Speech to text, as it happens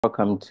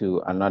Welcome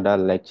to another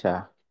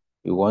lecture.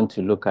 We want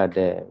to look at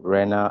the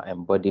renal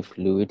and body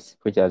fluids,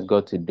 which has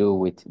got to do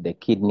with the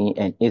kidney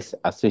and its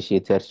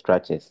associated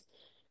structures.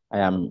 I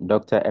am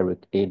Dr.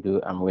 Aidoo.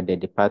 I'm with the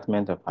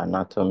Department of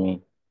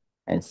Anatomy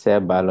and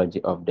Cell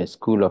Biology of the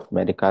School of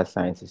Medical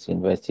Sciences,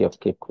 University of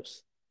Cape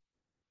Coast.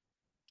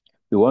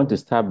 We want to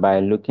start by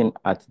looking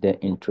at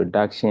the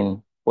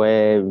introduction,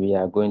 where we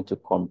are going to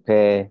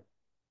compare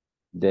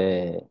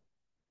the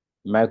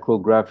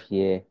micrograph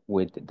here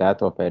with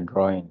that of a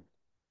drawing.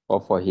 Or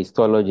for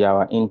histology,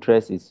 our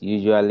interest is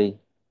usually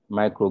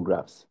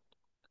micrographs.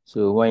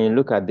 So when you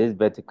look at this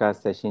vertical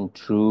section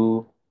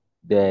through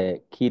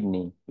the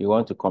kidney, you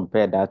want to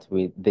compare that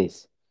with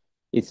this.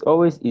 It's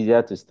always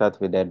easier to start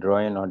with the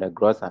drawing or the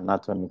gross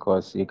anatomy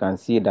because you can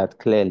see that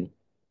clearly.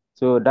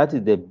 So that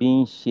is the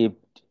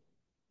bean-shaped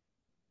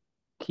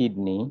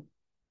kidney,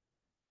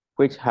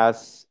 which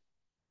has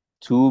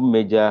two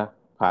major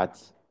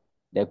parts,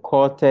 the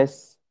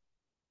cortex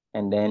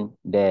and then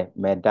the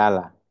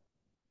medulla.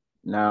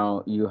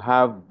 Now you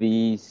have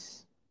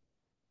these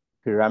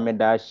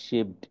pyramidal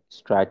shaped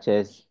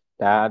structures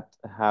that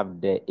have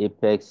the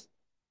apex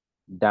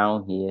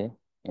down here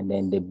and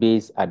then the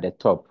base at the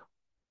top.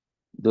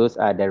 Those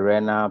are the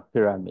renal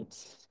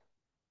pyramids.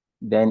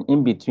 Then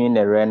in between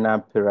the renal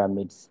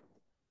pyramids,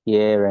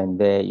 here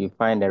and there, you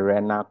find the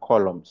renal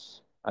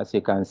columns. As you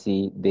can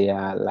see, they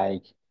are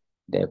like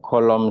the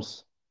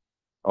columns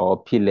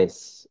or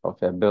pillars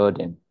of a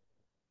building.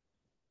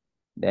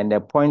 Then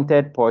the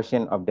pointed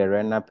portion of the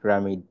renal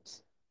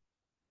pyramids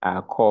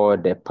are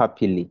called the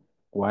papillae.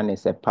 One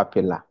is a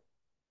papilla.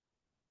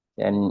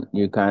 And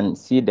you can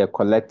see the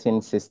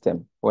collecting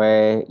system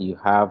where you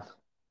have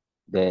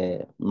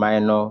the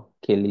minor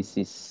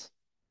calyces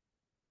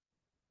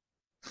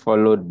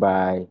followed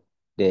by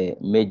the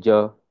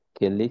major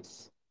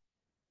calyx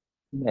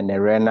and the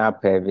renal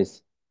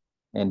pelvis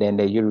and then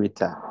the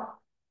ureter.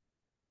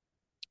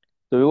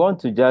 So we want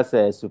to just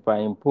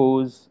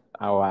superimpose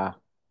our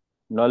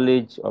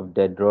knowledge of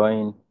the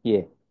drawing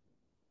here.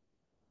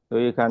 So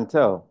you can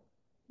tell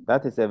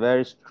that is a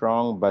very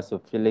strong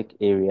basophilic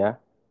area,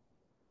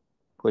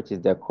 which is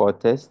the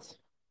cortex,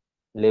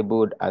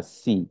 labeled as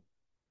C.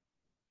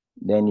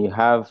 Then you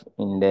have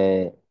in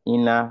the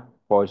inner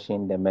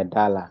portion, the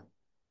medulla.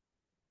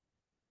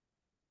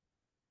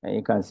 And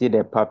you can see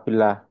the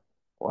papilla,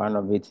 one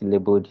of it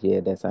labeled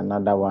here. There's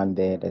another one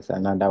there. There's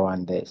another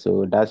one there.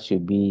 So that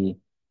should be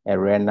a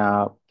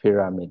renal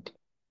pyramid.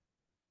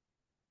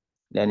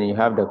 Then you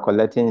have the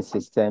collecting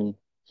system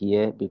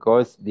here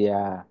because they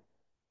are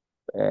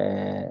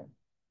uh,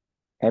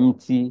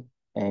 empty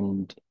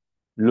and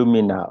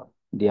luminal.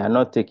 They are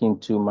not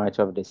taking too much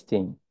of the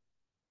stain.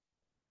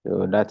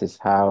 So that is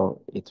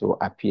how it will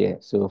appear.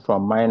 So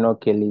from minor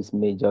calyx,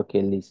 major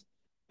calyx,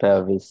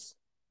 pelvis,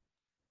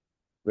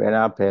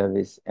 renal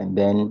pelvis, and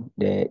then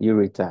the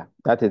ureter.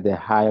 That is the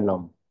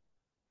hilum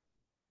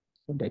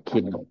of the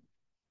kidney.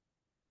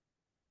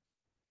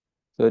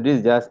 So this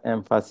is just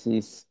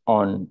emphasis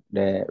on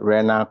the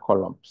renal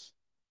columns.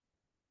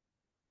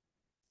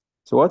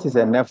 So what is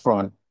a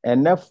nephron? A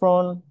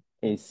nephron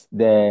is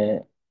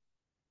the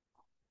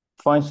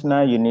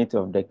functional unit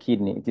of the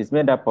kidney. It is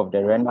made up of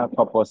the renal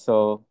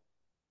corpuscle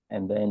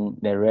and then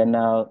the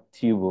renal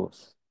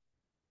tubules.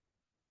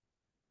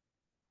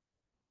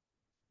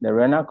 The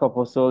renal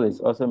corpuscle is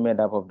also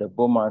made up of the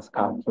Bowman's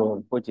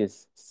capsule, which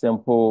is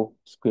simple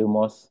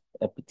squamous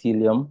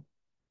epithelium,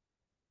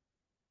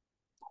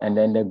 and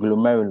then the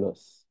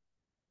glomerulus.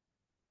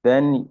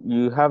 Then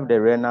you have the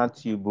renal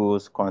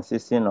tubules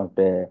consisting of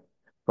the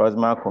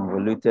proximal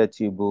convoluted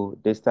tubule,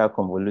 distal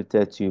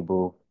convoluted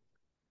tubule,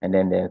 and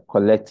then the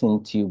collecting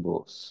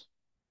tubules.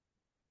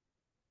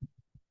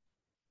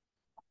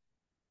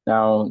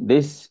 Now,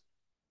 this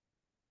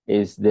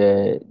is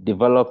the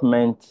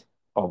development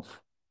of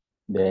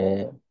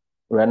the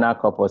renal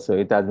corpuscle.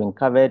 It has been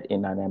covered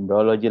in an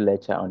embryology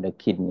lecture on the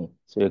kidney,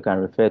 so you can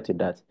refer to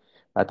that.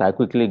 But I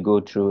quickly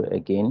go through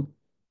again.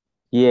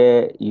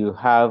 Here you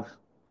have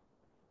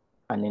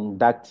an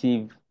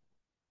inductive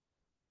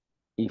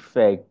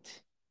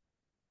effect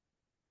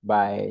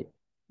by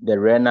the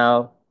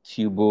renal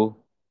tubule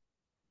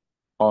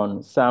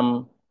on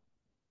some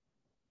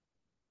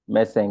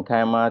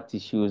mesenchymal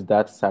tissues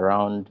that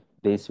surround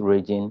this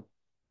region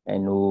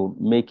and will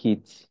make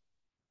it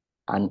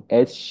an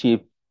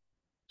S-shaped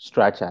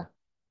structure,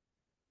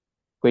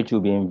 which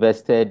will be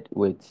invested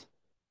with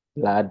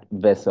blood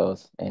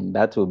vessels, and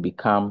that will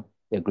become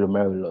the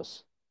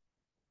glomerulus.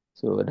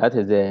 So that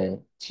is a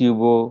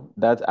tubule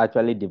that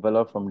actually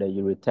developed from the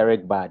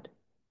ureteric bud.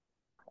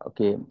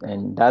 Okay,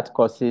 and that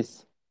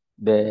causes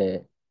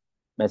the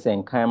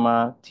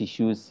mesenchymal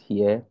tissues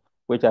here,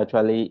 which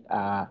actually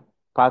are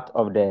part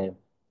of the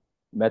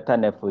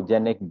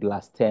metanephrogenic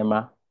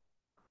blastema.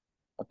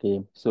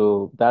 Okay,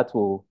 so that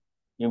will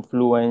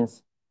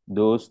influence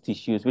those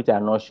tissues which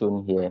are not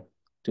shown here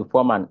to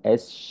form an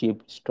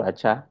S-shaped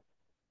structure,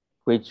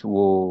 which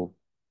will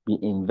be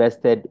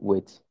invested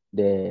with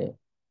the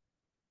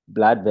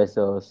blood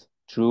vessels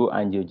through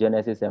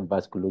angiogenesis and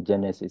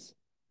vasculogenesis.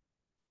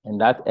 And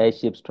that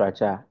air-shaped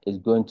structure is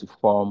going to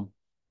form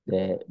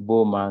the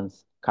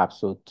Bowman's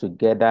capsule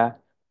together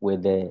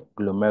with the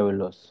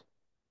glomerulus.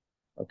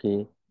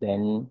 Okay,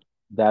 then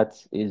that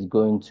is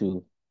going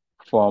to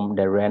form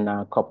the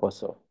renal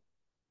corpuscle.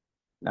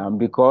 Now,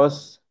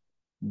 because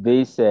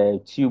this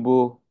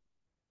tubule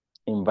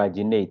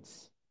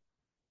invaginates,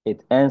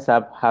 it ends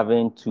up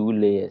having two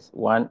layers.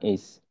 One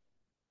is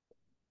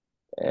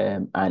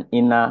an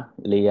inner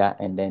layer,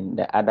 and then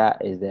the other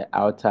is the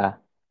outer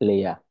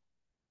layer.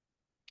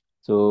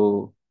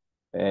 So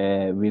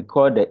we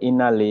call the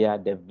inner layer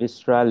the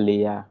visceral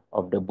layer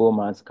of the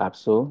Bowman's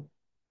capsule,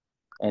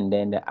 and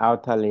then the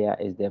outer layer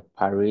is the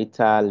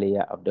parietal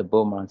layer of the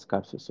Bowman's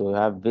capsule. So we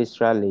have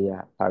visceral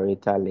layer,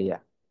 parietal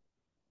layer.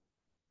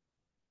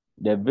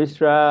 The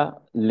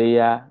visceral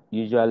layer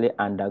usually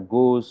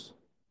undergoes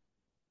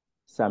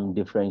some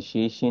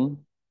differentiation,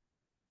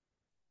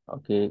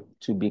 okay,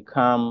 to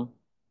become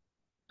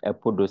a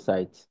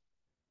podocyte.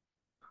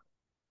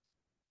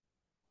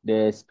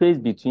 The space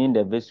between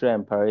the visceral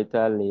and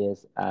parietal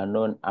layers are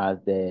known as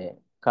the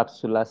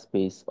capsular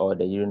space or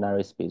the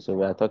urinary space. So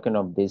we are talking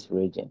of this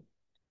region,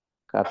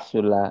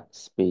 capsular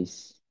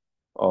space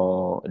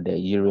or the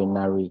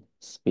urinary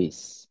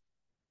space.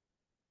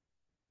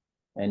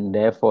 And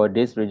therefore,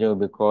 this region will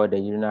be called the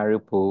urinary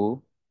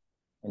pool,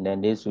 and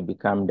then this will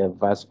become the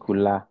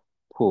vascular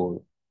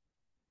pool.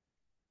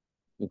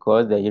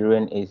 Because the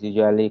urine is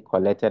usually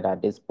collected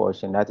at this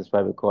portion, that is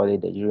why we call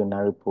it the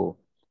urinary pool.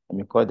 And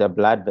because the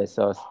blood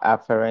vessels,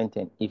 afferent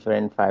and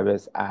efferent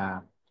fibers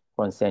are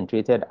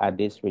concentrated at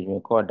this region, we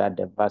call that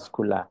the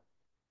vascular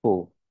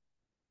pool.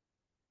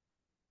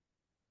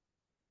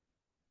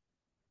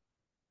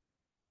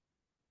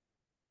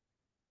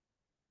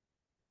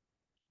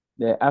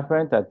 The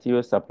afferent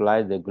arteriole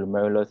supplies the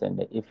glomerulus and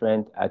the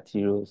efferent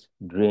arterioles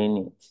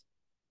drain it.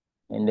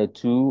 And the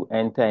two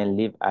enter and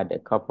live at the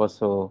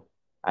corpuscle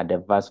at the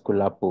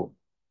vascular pool.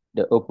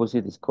 The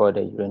opposite is called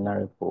the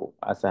urinary pool,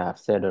 as I have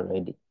said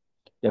already.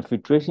 The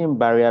filtration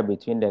barrier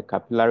between the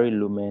capillary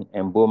lumen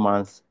and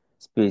Bowman's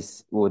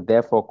space will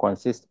therefore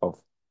consist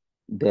of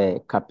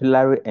the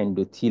capillary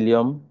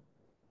endothelium,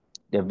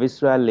 the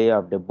visceral layer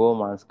of the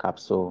Bowman's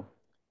capsule,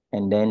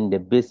 and then the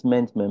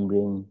basement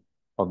membrane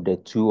of the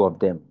two of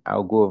them.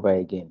 I'll go over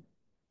again.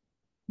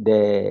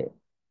 The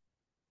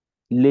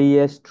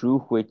layers through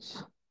which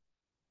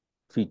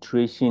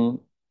filtration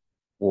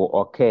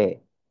will occur,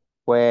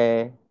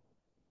 where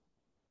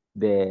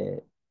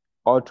the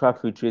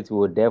ultrafiltrate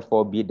will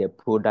therefore be the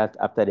product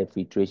after the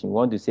filtration. We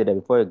want to say that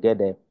before you get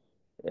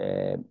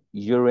the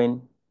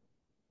urine,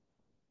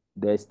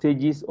 the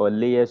stages or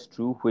layers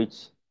through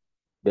which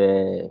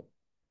the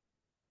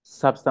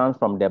substance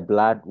from the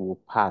blood will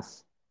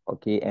pass,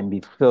 okay, and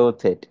be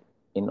filtered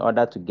in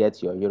order to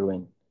get your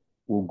urine,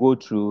 will go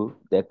through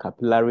the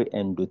capillary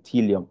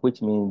endothelium,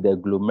 which means the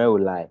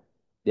glomeruli.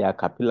 There are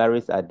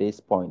capillaries at this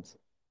point.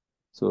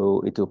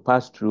 So it will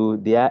pass through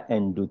their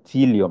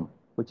endothelium,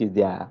 which is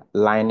their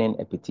lining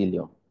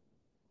epithelium.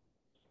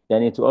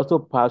 Then it will also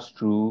pass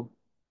through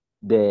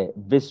the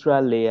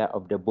visceral layer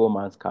of the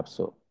Bowman's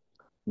capsule.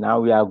 Now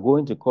we are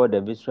going to call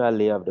the visceral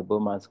layer of the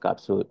Bowman's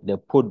capsule the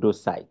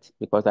podocyte,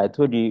 because I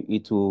told you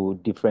it will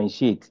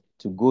differentiate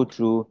to go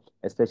through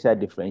a special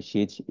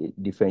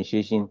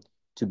differentiation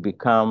to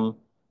become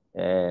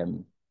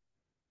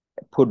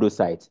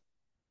podocyte.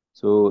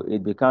 So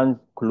it becomes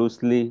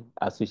closely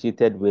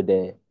associated with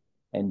the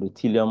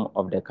endothelium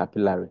of the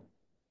capillary.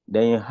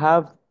 Then you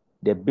have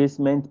the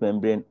basement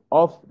membrane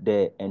of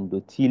the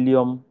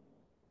endothelium,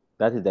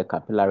 that is the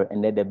capillary,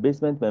 and then the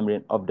basement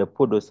membrane of the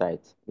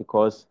podocyte,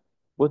 because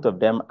both of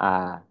them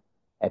are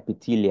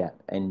epithelia,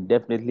 and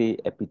definitely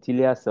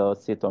epithelial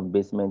cells sit on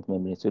basement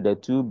membrane. So the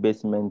two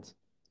basement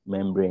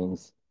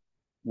membranes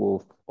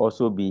will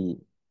also be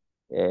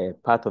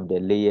part of the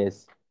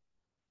layers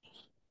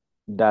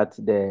that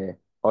the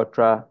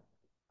ultra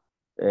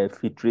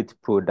filtrate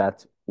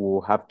product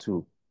will have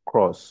to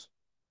cross.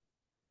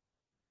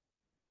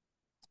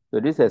 So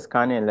this is a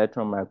scanning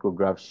electron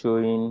micrograph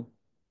showing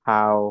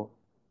how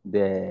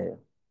the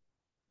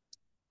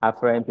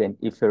afferent and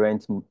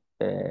efferent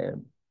uh,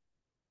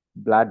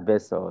 blood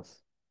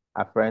vessels,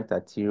 afferent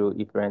arteriole,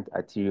 efferent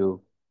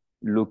arteriole,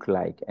 look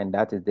like, and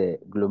that is the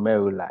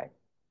glomeruli.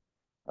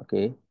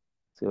 Okay,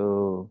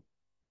 so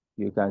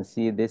you can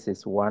see this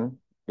is one,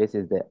 this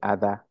is the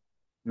other.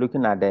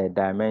 Looking at the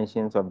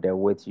dimensions of the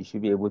width, you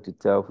should be able to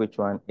tell which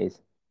one is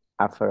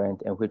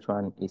afferent and which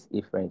one is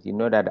efferent. You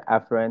know that the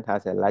afferent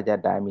has a larger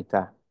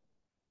diameter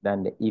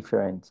than the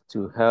efferent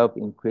to help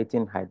in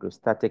creating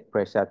hydrostatic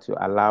pressure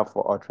to allow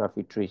for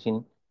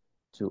ultrafiltration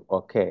to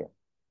occur.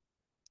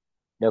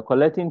 The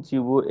collecting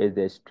tubule is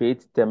the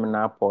straight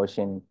terminal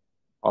portion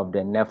of the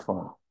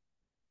nephron.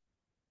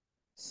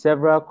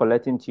 Several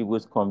collecting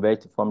tubules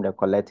converge to form the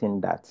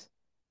collecting duct.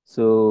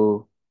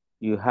 So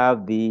you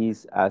have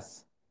these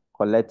as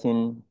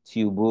collecting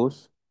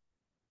tubules.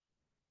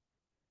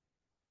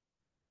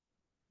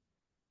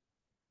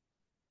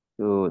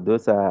 So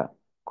those are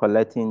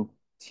collecting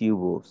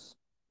tubules.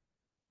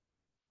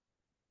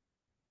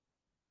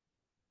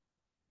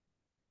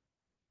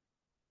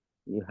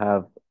 You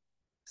have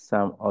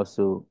some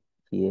also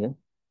here.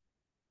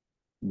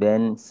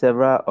 Then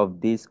several of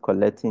these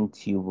collecting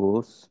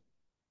tubules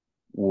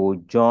will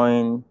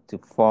join to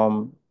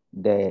form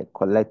the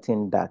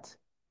collecting duct.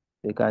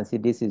 You can see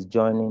this is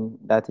joining,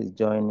 that is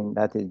joining,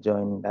 that is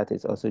joining, that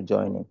is also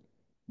joining.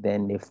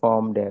 Then they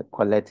form the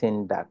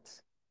collecting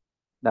duct.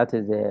 That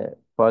is the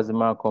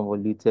proximal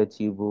convoluted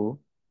tubule,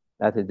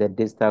 that is the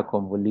distal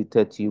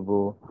convoluted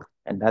tubule,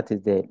 and that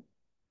is the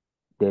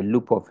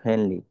loop of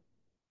Henle,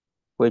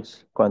 which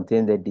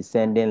contains the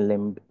descending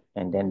limb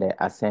and then the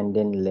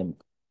ascending limb.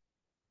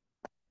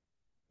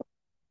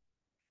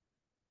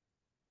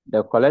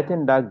 The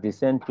collecting duct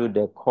descends through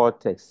the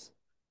cortex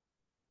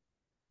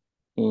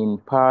in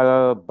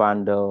parallel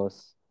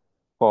bundles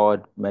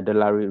called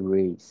medullary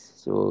rays.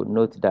 So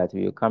note that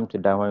we will come to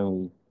that when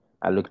we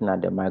are looking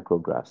at the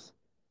micrographs.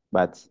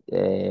 But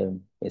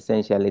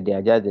essentially, they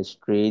are just the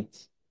straight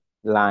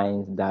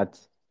lines that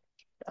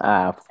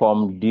are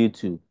formed due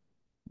to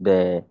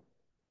the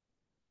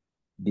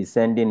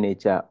descending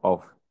nature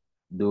of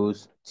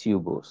those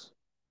tubules.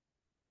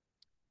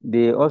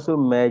 They also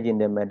merge in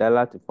the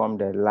medulla to form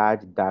the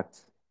large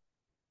duct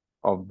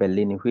of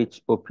Bellini,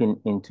 which open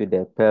into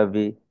the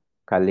pelvic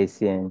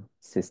calycean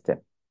system.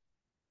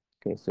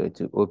 Okay, so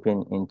to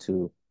open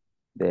into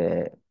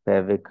the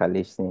pelvic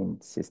calycean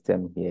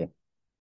system here.